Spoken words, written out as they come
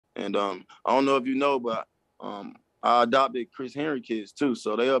And I don't know if you know, but I adopted Chris Henry kids too,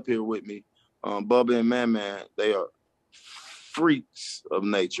 so they up here with me. Bubba and Man, they are freaks of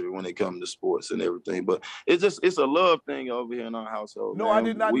nature when it comes to sports and everything. But it's a love thing over here in our household. No, man. I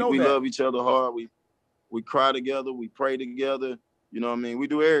did not know we that. love each other hard. We cry together. We pray together. You know what I mean? We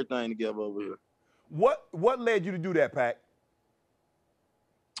do everything together over here. What led you to do that, Pac?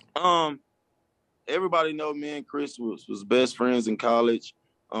 Everybody know me and Chris was best friends in college.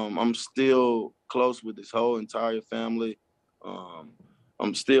 I'm still close with this whole entire family.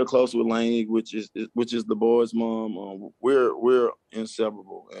 I'm still close with Lane, which is the boys' mom. We're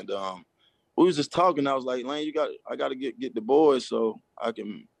inseparable. And we was just talking. I was like, Lane, I got to get the boys so I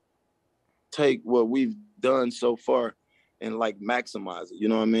can take what we've done so far and like maximize it. You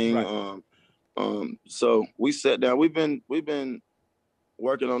know what I mean? Right. So we sat down. We've been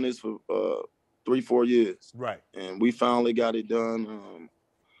working on this for 3-4 years. Right. And we finally got it done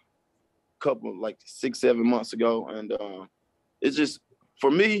couple like 6-7 months ago. And it's just,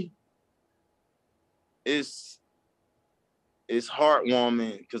 for me, it's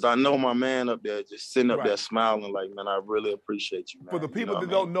heartwarming because I know my man up there just sitting up there smiling like, man, I really appreciate you, man. For the people that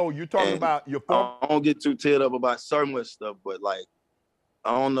I don't know, you're talking about your phone. I don't get too teared up about so much stuff, but like,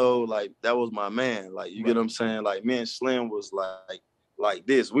 I don't know, like that was my man. Like, you get what I'm saying? Like, me and Slim was like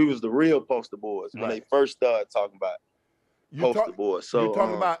this. We was the real poster boys when they first started talking about poster boys. So you're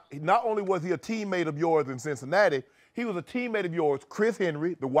talking about, not only was he a teammate of yours in Cincinnati, he was a teammate of yours, Chris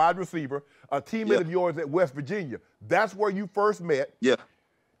Henry, the wide receiver, a teammate of yours at West Virginia. That's where you first met. Yeah.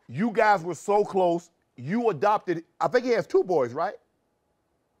 You guys were so close. You adopted, I think he has 2 boys, right?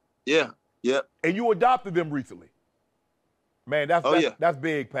 Yeah. Yep. And you adopted them recently. Man, that's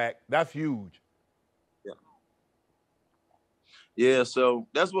big, Pac. That's huge. Yeah. Yeah, so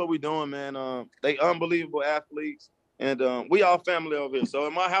that's what we're doing, man. They unbelievable athletes. And we all family over here. So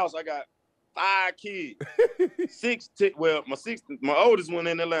in my house, I got 5 kids. My oldest one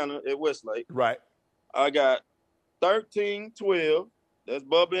in Atlanta at Westlake. Right. I got 13, 12. That's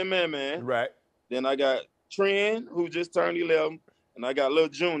Bubba and Man. Right. Then I got Trent, who just turned 11. And I got little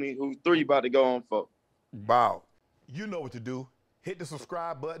Junie, who's 3, about to go on 4. Wow. You know what to do. Hit the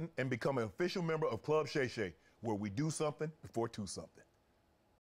subscribe button and become an official member of Club Shay Shay, where we do something before 2 something.